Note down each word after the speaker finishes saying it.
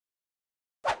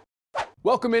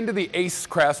Welcome into the Ace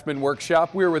Craftsman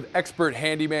Workshop. We're with expert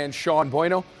handyman Sean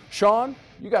Buino. Sean,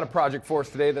 you got a project for us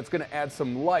today that's going to add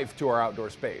some life to our outdoor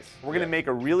space. We're going to make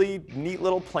a really neat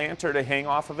little planter to hang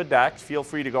off of a deck. Feel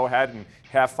free to go ahead and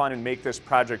have fun and make this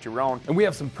project your own. And we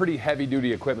have some pretty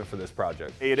heavy-duty equipment for this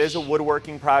project. It is a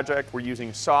woodworking project. We're using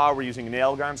a saw, we're using a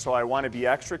nail gun, so I want to be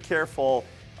extra careful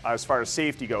as far as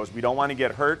safety goes. We don't want to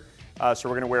get hurt, so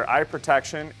we're going to wear eye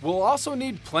protection. We'll also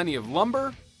need plenty of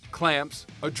lumber, clamps,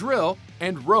 a drill,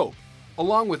 and rope,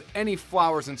 along with any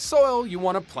flowers and soil you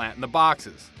want to plant in the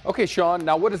boxes. Okay, Sean,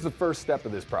 now what is the first step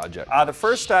of this project? The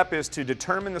first step is to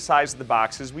determine the size of the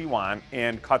boxes we want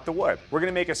and cut the wood. We're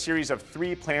going to make a series of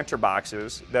 3 planter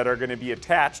boxes that are going to be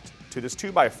attached to this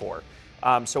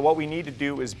 2x4. So what we need to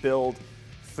do is build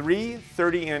 3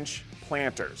 30-inch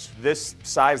planters. This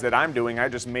size that I'm doing, I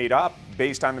just made up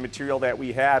based on the material that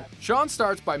we had. Sean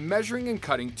starts by measuring and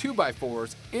cutting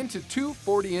 2x4s into 2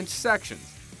 40-inch sections.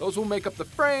 Those will make up the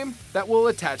frame that we'll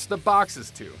attach the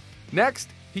boxes to. Next,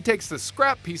 he takes the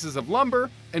scrap pieces of lumber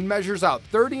and measures out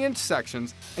 30-inch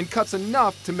sections and cuts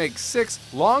enough to make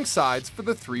 6 long sides for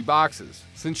the 3 boxes.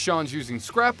 Since Sean's using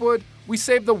scrap wood, we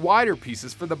save the wider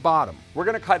pieces for the bottom. We're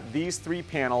going to cut these 3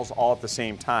 panels all at the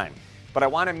same time, but I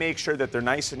want to make sure that they're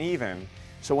nice and even.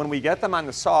 So when we get them on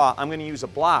the saw, I'm going to use a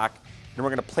block and we're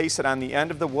going to place it on the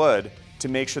end of the wood to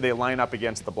make sure they line up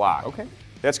against the block. Okay.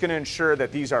 That's going to ensure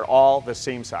that these are all the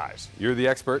same size. You're the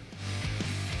expert.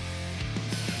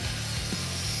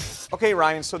 Okay,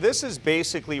 Ryan, so this is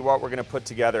basically what we're going to put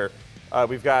together.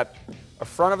 We've got a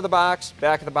front of the box,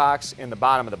 back of the box, and the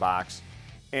bottom of the box.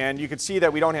 And you can see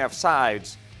that we don't have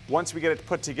sides. Once we get it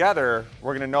put together,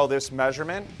 we're going to know this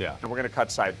measurement, yeah, and we're going to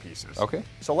cut side pieces. Okay.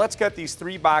 So let's get these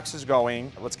 3 boxes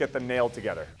going. Let's get them nailed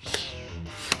together.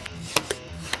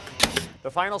 The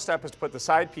final step is to put the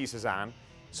side pieces on.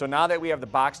 So now that we have the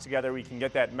box together, we can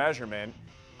get that measurement,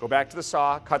 go back to the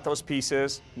saw, cut those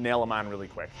pieces, nail them on really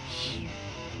quick.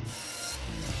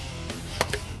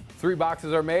 3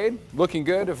 boxes are made, looking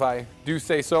good if I do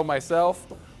say so myself,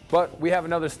 but we have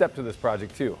another step to this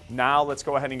project too. Now let's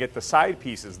go ahead and get the side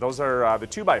pieces. Those are the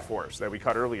 2x4s that we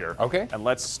cut earlier. Okay. And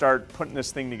let's start putting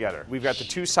this thing together. We've got the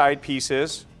 2 side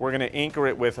pieces. We're going to anchor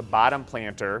it with a bottom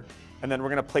planter, and then we're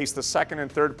going to place the second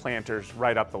and third planters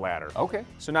right up the ladder. Okay.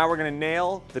 So now we're going to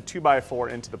nail the 2x4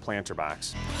 into the planter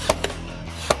box.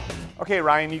 Okay,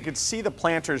 Ryan, you can see the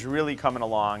planters really coming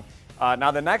along. Now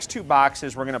the next 2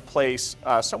 boxes we're going to place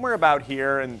somewhere about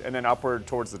here and then upward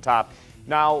towards the top.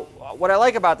 Now, what I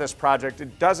like about this project,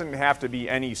 it doesn't have to be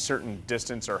any certain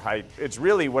distance or height. It's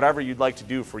really whatever you'd like to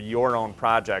do for your own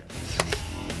project.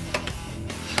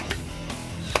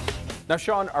 Now,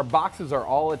 Sean, our boxes are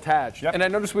all attached, and I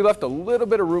noticed we left a little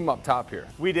bit of room up top here.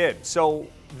 We did. So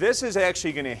this is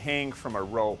actually going to hang from a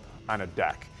rope on a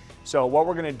deck. So what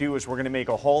we're going to do is we're going to make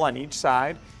a hole on each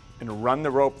side and run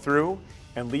the rope through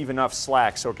and leave enough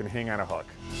slack so it can hang on a hook.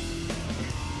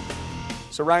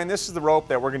 So Ryan, this is the rope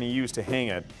that we're going to use to hang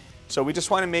it. So we just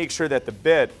want to make sure that the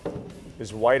bit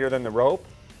is wider than the rope,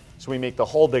 so we make the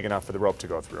hole big enough for the rope to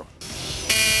go through.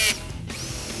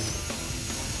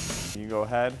 You go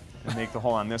ahead and make the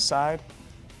hole on this side,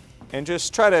 and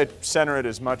just try to center it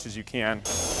as much as you can.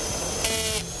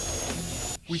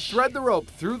 We thread the rope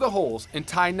through the holes and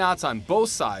tie knots on both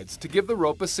sides to give the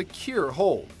rope a secure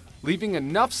hold, leaving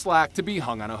enough slack to be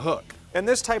hung on a hook. And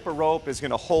this type of rope is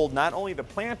going to hold not only the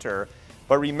planter,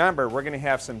 but remember, we're going to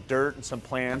have some dirt and some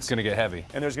plants. It's going to get heavy.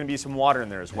 And there's going to be some water in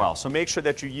there as well. So make sure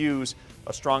that you use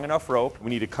a strong enough rope. We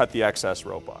need to cut the excess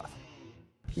rope off.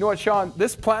 You know what, Sean?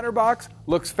 This planter box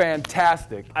looks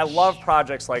fantastic. I love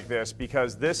projects like this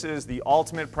because this is the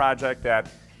ultimate project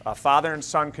that a father and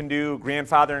son can do,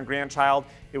 grandfather and grandchild.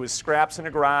 It was scraps in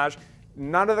a garage.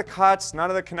 None of the cuts, none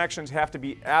of the connections have to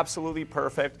be absolutely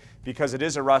perfect because it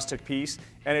is a rustic piece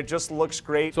and it just looks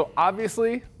great. So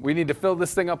obviously, we need to fill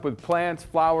this thing up with plants,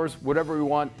 flowers, whatever we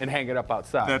want, and hang it up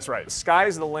outside. That's right. The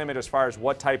sky's the limit as far as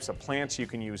what types of plants you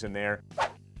can use in there.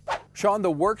 Sean, the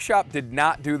workshop did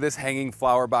not do this hanging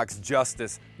flower box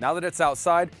justice. Now that it's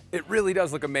outside, it really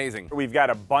does look amazing. We've got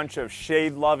a bunch of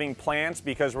shade-loving plants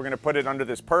because we're going to put it under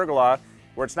this pergola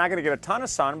where it's not going to get a ton of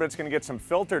sun, but it's going to get some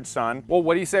filtered sun. Well,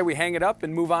 what do you say we hang it up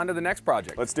and move on to the next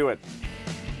project? Let's do it.